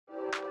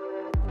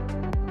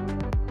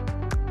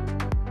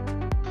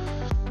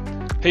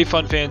Hey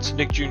Fun fans,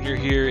 Nick Jr.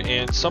 here,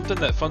 and something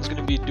that Fun's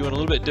going to be doing a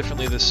little bit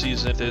differently this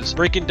season is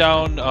breaking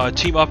down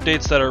team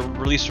updates that are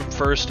released from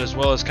first, as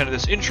well as kind of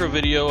this intro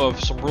video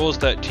of some rules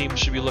that teams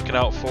should be looking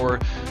out for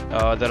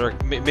that are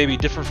maybe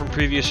different from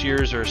previous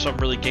years, or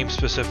something really game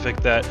specific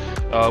that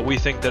we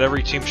think that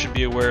every team should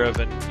be aware of,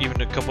 and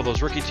even a couple of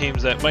those rookie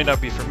teams that might not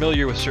be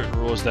familiar with certain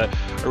rules that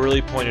are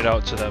really pointed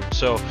out to them.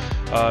 So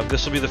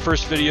this will be the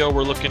first video.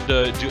 We're looking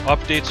to do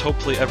updates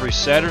hopefully every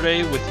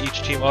Saturday with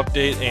each team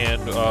update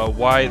and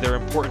why they're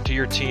important to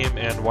your team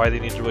and why they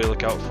need to really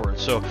look out for it.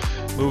 So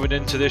moving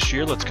into this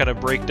year, let's kind of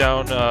break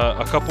down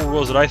a couple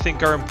rules that I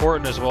think are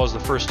important, as well as the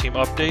first team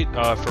update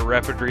for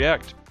Rapid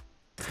React.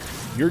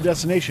 Your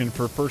destination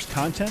for first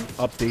content,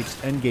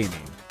 updates, and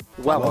gaming.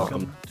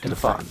 Welcome to the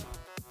fun.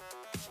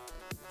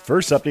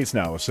 First Updates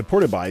Now is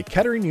supported by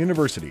Kettering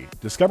University.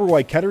 Discover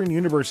why Kettering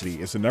University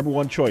is the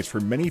 #1 choice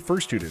for many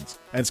first students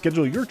and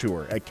schedule your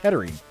tour at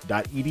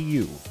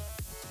kettering.edu.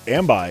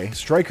 And by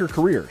Stryker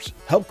Careers.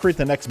 Help create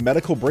the next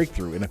medical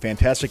breakthrough in a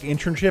fantastic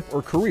internship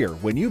or career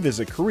when you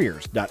visit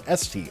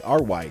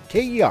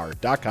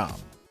careers.stryker.com.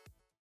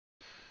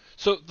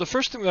 So the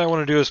first thing that I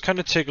want to do is kind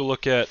of take a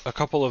look at a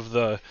couple of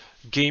the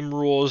game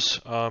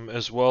rules,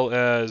 as well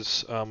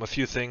as a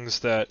few things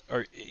that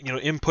are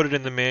inputted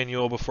in the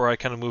manual before I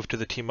kind of move to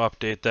the team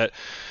update that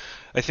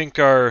I think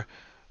are,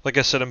 like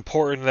I said,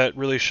 important, that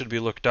really should be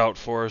looked out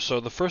for. So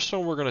the first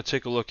one we're going to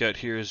take a look at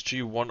here is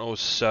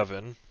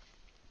G107.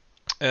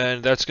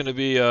 And that's going to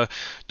be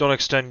don't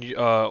extend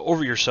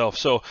over yourself.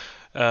 So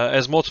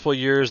as multiple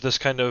years, this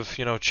kind of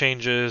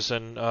changes,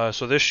 and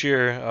so this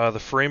year the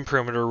frame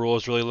perimeter rule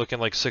is really looking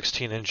like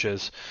 16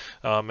 inches.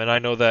 And I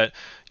know that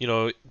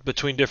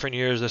between different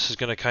years this is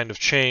going to kind of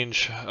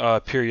change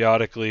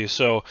periodically.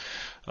 So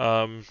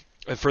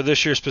for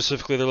this year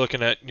specifically, they're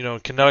looking at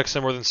cannot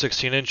extend more than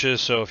 16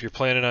 inches. So if you're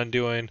planning on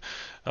doing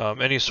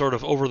any sort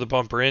of over the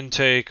bumper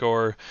intake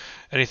or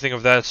anything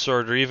of that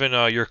sort, or even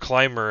your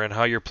climber and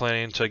how you're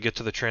planning to get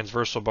to the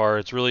transversal bar,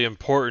 it's really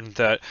important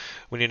that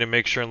we need to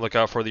make sure and look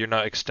out for that you're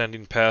not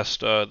extending past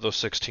those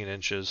 16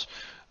 inches.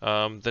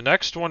 The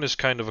next one is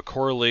kind of a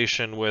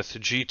correlation with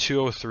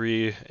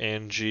G203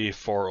 and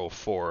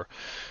G404.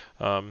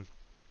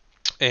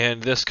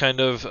 And this kind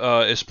of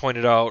is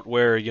pointed out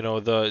where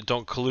the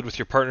don't collude with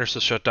your partners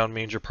to shut down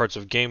major parts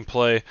of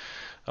gameplay,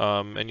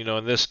 and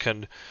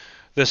and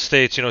this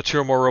states, two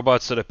or more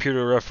robots that appear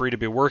to a referee to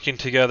be working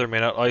together may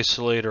not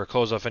isolate or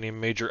close off any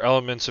major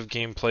elements of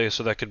gameplay.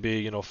 So that could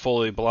be,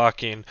 fully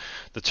blocking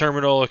the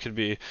terminal. It could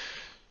be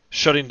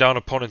shutting down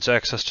opponents'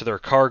 access to their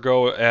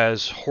cargo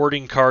as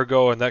hoarding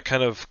cargo, and that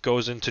kind of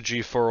goes into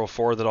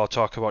G404 that I'll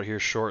talk about here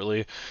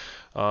shortly.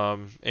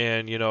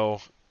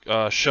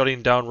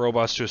 Shutting down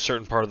robots to a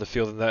certain part of the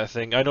field and that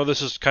thing. I know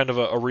this is kind of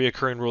a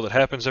reoccurring rule that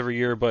happens every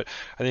year, but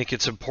I think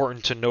it's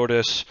important to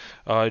notice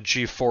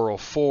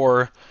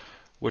G404,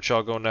 which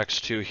I'll go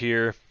next to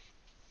here.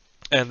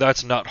 And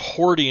that's not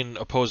hoarding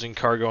opposing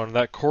cargo, and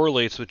that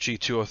correlates with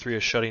G203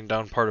 as shutting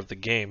down part of the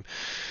game.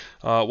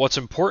 What's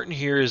important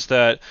here is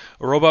that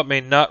a robot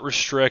may not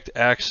restrict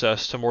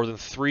access to more than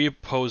 3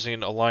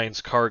 opposing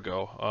alliance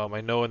cargo.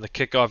 I know in the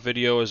kickoff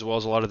video, as well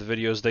as a lot of the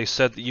videos, they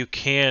said that you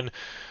can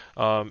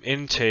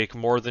intake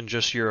more than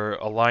just your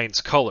alliance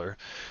color,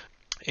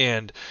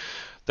 and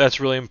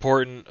that's really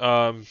important.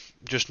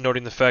 Just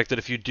noting the fact that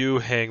if you do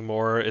hang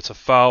more, it's a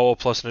foul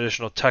plus an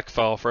additional tech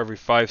foul for every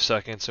 5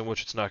 seconds in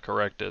which it's not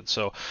corrected.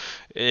 So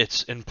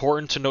it's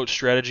important to note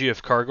strategy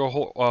of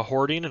cargo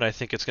hoarding, and I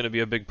think it's going to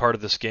be a big part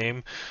of this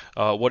game.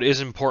 What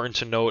is important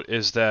to note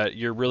is that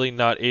you're really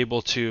not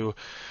able to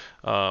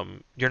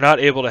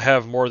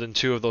have more than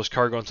 2 of those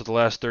cargo until the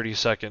last 30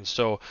 seconds.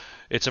 So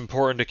it's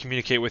important to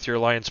communicate with your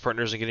alliance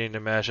partners and getting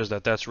into matches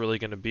that's really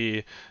going to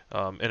be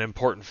an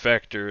important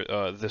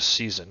factor this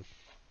season.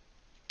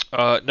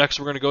 Next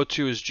we're going to go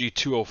to is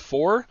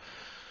G204,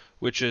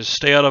 which is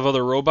stay out of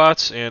other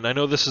robots. And I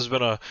know this has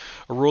been a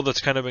rule that's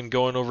kind of been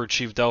going over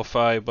Chief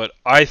Delphi, but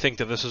I think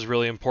that this is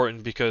really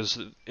important because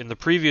in the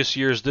previous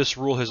years this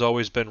rule has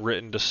always been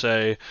written to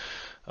say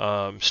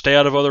stay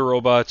out of other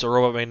robots. A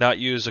robot may not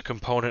use a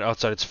component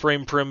outside its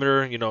frame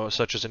perimeter,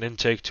 such as an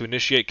intake, to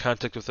initiate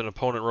contact with an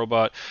opponent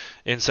robot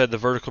inside the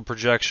vertical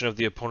projection of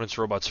the opponent's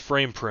robot's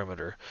frame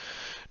perimeter.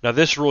 Now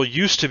this rule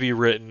used to be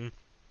written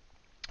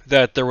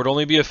that there would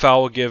only be a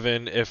foul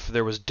given if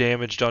there was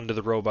damage done to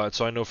the robot.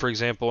 So I know, for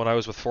example, when I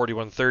was with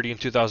 4130 in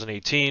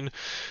 2018,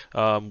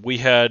 we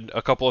had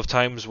a couple of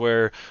times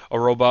where a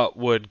robot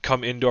would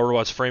come into a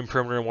robot's frame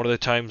perimeter, and one of the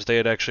times they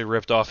had actually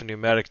ripped off a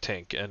pneumatic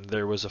tank, and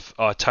there was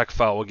a tech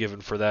foul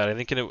given for that. I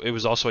think it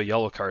was also a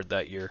yellow card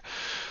that year.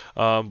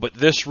 But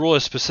this rule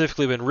has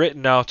specifically been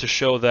written now to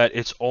show that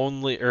it's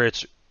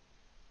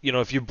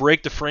if you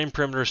break the frame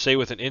perimeter, say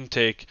with an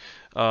intake,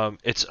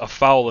 it's a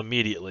foul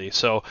immediately.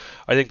 So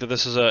I think that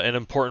this is an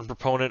important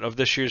proponent of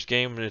this year's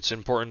game, and it's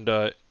important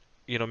to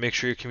make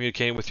sure you're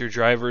communicating with your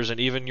drivers and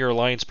even your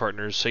alliance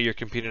partners. Say you're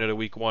competing at a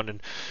week 1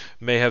 and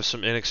may have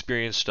some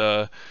inexperienced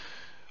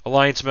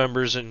alliance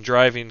members and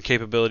driving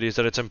capabilities,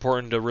 that it's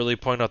important to really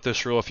point out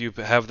this rule if you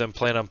have them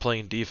plan on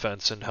playing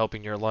defense and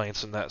helping your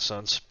alliance in that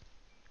sense.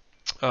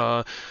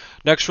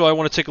 Next rule I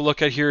want to take a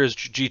look at here is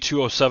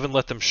G207,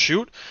 let them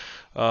shoot.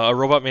 A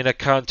robot may not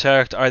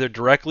contact either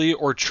directly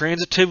or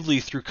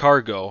transitively through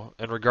cargo,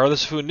 and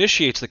regardless of who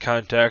initiates the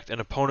contact, an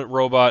opponent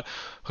robot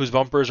whose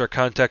bumpers are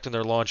contacting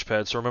their launch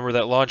pad. So remember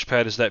that launch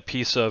pad is that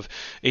piece of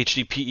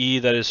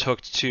HDPE that is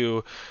hooked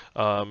to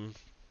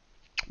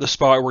the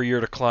spot where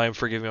you're to climb.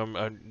 Forgive me,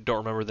 I don't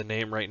remember the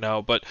name right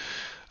now, but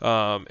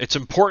it's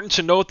important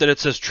to note that it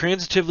says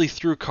transitively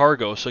through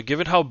cargo. So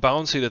given how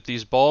bouncy that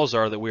these balls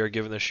are that we are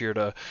given this year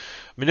to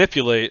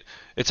manipulate,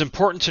 it's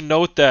important to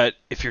note that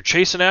if you're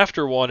chasing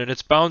after one and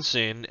it's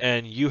bouncing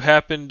and you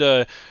happen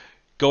to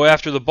go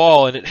after the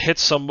ball and it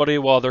hits somebody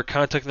while they're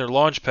contacting their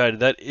launch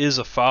pad, that is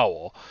a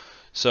foul.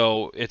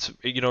 So it's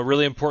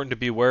really important to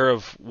be aware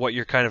of what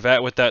you're kind of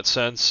at with that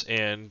sense,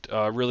 and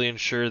really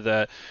ensure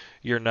that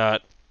you're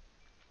not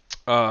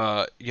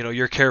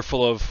you're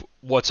careful of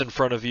what's in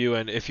front of you,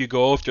 and if you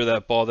go after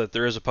that ball, that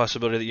there is a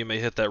possibility that you may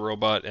hit that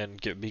robot and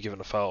be given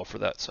a foul for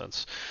that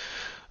sense.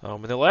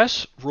 And the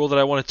last rule that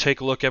I want to take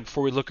a look at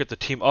before we look at the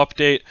team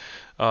update,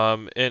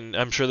 and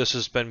I'm sure this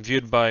has been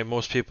viewed by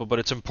most people, but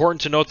it's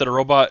important to note that a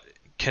robot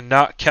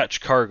cannot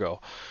catch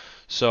cargo.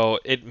 So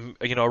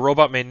a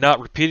robot may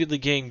not repeatedly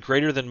gain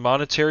greater than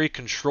monetary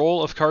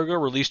control of cargo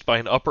released by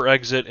an upper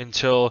exit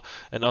until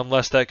and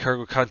unless that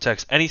cargo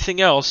contacts anything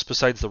else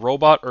besides the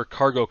robot or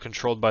cargo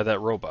controlled by that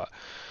robot.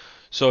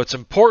 So it's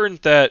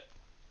important that,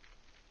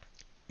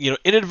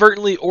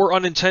 inadvertently or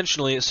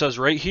unintentionally, it says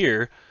right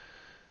here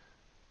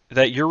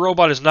that your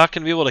robot is not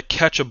going to be able to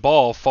catch a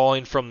ball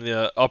falling from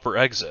the upper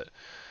exit.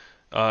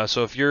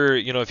 So if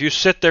you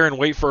sit there and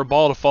wait for a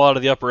ball to fall out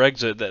of the upper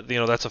exit,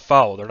 that's a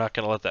foul. They're not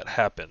going to let that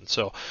happen.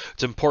 So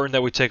it's important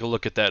that we take a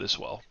look at that as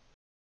well.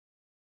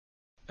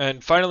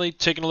 And finally,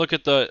 taking a look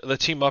at the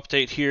team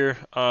update here,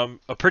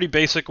 a pretty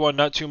basic one,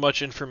 not too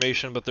much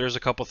information, but there's a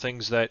couple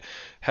things that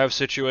have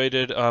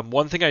situated.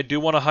 One thing I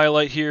do want to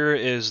highlight here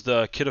is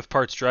the kit of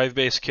parts drive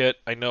base kit.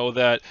 I know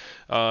that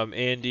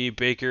Andy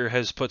Baker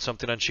has put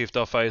something on Chief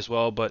Delphi as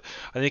well, but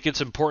I think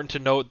it's important to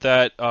note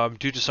that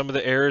due to some of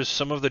the errors,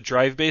 some of the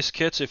drive base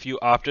kits, if you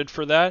opted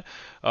for that,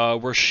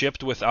 were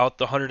shipped without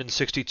the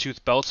 160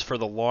 tooth belts for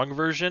the long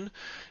version,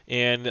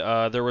 and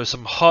there were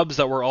some hubs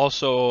that were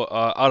also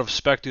out of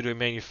spec due to a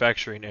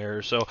manufacturing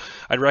error. So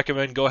I'd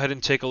recommend go ahead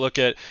and take a look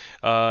at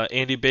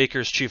Andy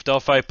Baker's Chief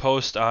Delphi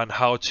post on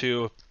how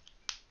to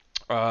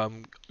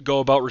go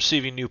about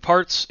receiving new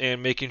parts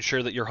and making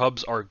sure that your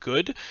hubs are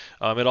good.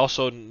 It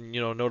also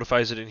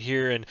notifies it in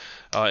here, and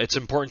it's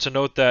important to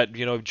note that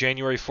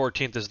January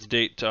 14th is the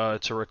date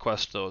to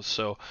request those.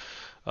 So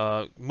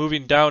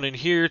moving down in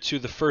here to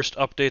the first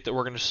update that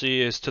we're going to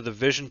see is to the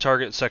vision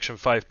target section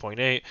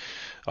 5.8.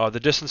 The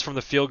distance from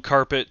the field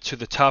carpet to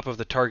the top of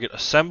the target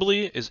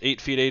assembly is 8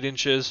 feet 8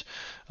 inches,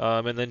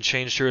 and then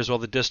changed here as well.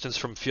 The distance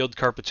from field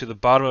carpet to the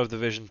bottom of the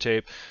vision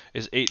tape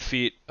is 8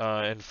 feet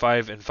and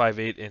 5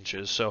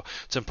 inches. So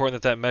it's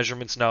important that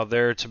measurement's now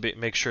there to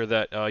make sure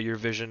that your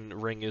vision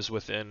ring is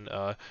within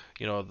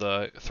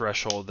the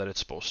threshold that it's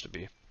supposed to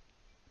be.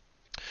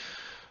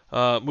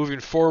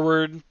 Moving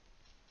forward.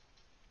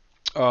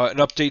 An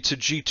update to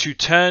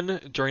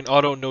G210 during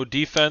auto no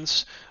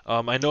defense.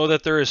 I know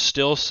that there is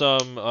still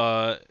some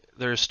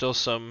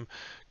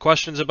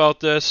questions about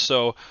this,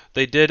 so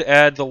they did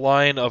add the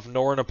line of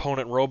nor an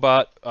opponent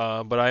robot,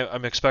 but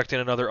I'm expecting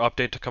another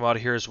update to come out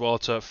of here as well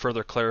to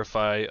further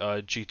clarify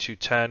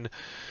G210.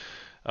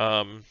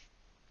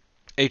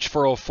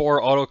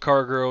 H404 auto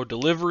cargo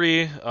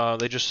delivery.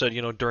 They just said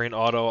during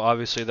auto.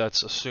 Obviously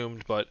that's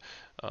assumed, but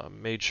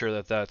made sure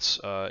that that's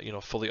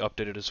fully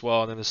updated as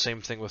well. And then the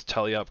same thing with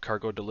teleop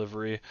cargo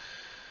delivery.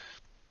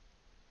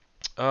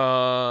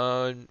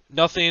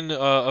 Nothing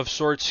of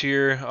sorts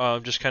here.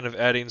 Just kind of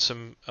adding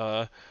some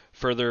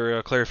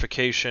further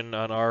clarification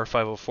on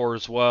R504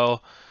 as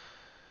well.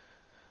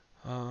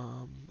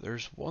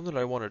 There's one that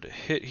I wanted to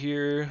hit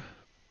here.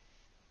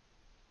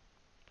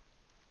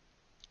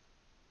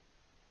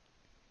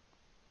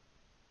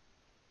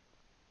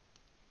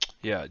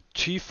 Yeah,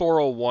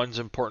 T401 is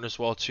important as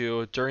well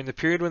too. During the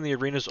period when the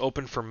arena is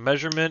open for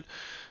measurement,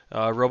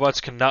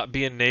 robots cannot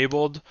be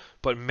enabled,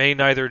 but may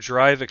neither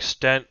drive,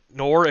 extend,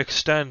 nor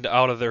extend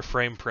out of their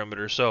frame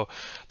perimeter. So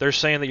they're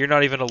saying that you're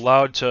not even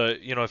allowed to,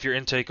 if your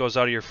intake goes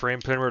out of your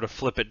frame perimeter, to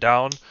flip it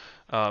down.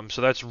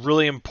 So that's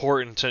really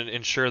important to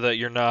ensure that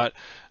you're not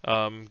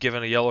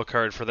given a yellow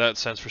card for that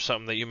sense for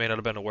something that you may not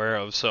have been aware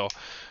of. So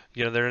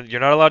you're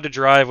not allowed to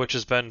drive, which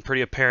has been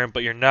pretty apparent,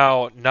 but you're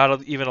now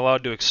not even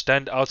allowed to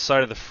extend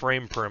outside of the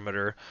frame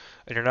perimeter,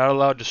 and you're not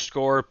allowed to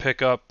score,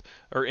 pick up,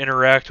 or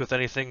interact with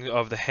anything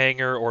of the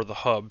hangar or the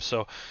hub.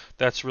 So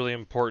that's really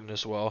important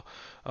as well.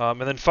 And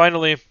then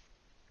finally,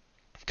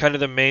 kind of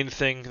the main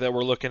thing that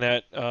we're looking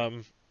at,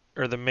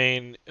 or the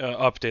main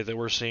update that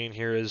we're seeing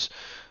here is,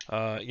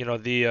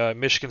 the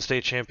Michigan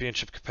State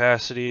Championship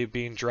capacity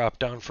being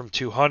dropped down from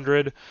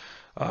 200.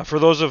 For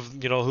those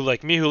of who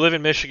like me who live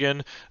in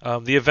Michigan,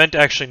 the event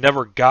actually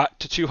never got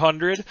to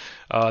 200.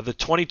 The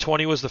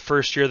 2020 was the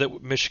first year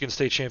that Michigan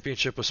State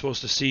Championship was supposed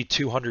to see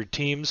 200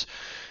 teams,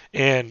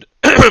 and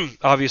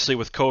Obviously,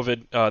 with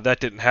COVID, that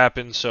didn't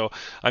happen. So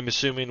I'm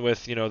assuming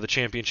with the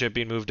championship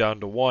being moved down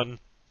to one.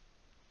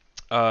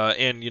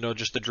 And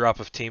just the drop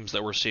of teams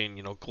that we're seeing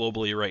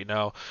globally right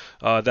now,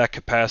 that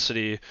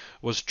capacity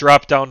was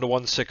dropped down to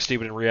 160,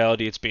 but in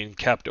reality it's being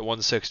capped at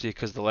 160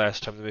 because the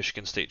last time the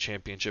Michigan State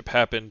Championship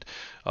happened,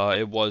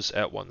 it was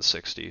at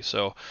 160.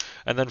 So,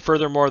 and then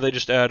furthermore, they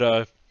just add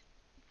a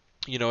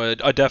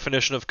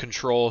definition of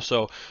control.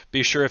 So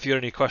be sure if you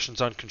had any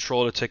questions on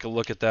control to take a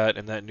look at that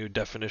and that new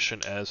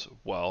definition as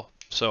well.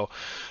 So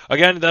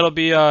again, that'll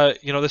be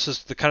this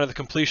is the kind of the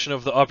completion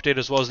of the update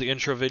as well as the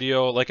intro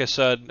video. Like I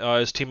said,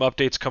 as team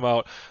updates come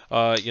out,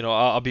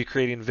 I'll be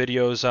creating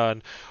videos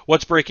on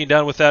what's breaking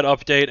down with that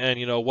update and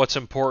what's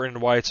important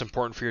and why it's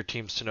important for your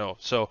teams to know.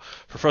 So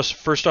for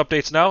first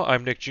updates now,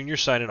 I'm Nick Jr.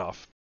 signing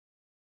off.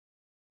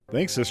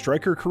 Thanks to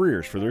Stryker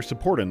Careers for their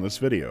support in this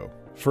video.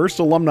 First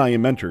alumni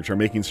and mentors are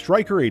making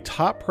Stryker a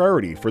top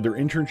priority for their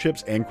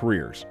internships and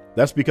careers.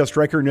 That's because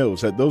Stryker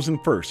knows that those in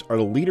FIRST are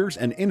the leaders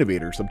and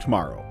innovators of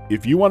tomorrow.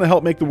 If you want to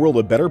help make the world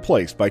a better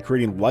place by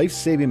creating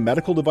life-saving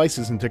medical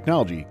devices and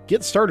technology,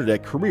 get started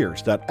at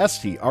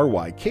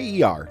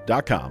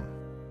careers.stryker.com.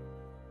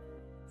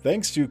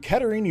 Thanks to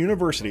Kettering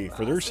University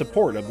for their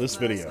support of this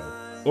video.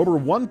 Over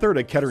 1/3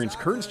 of Kettering's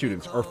current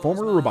students are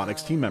former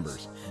robotics team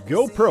members.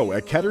 Go pro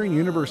at Kettering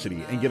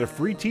University and get a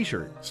free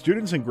t-shirt.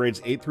 Students in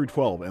grades 8 through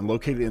 12 and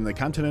located in the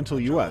continental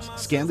US,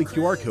 scan the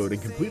QR code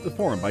and complete the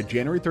form by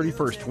January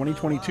 31st,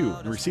 2022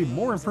 and receive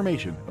more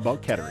information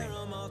about Kettering.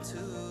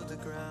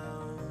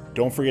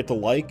 Don't forget to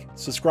like,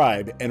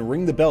 subscribe, and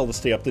ring the bell to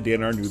stay up to date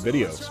on our new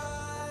videos.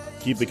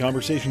 Keep the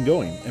conversation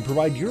going and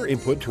provide your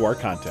input to our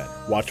content.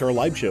 Watch our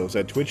live shows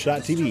at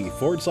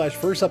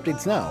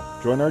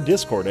twitch.tv/FirstUpdatesNow. Join our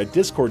Discord at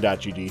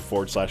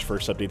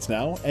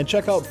discord.gg/FirstUpdatesNow and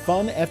check out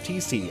Fun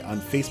FTC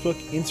on Facebook,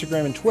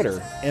 Instagram, and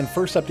Twitter, and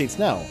First Updates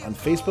Now on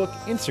Facebook,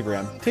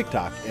 Instagram,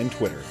 TikTok, and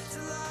Twitter.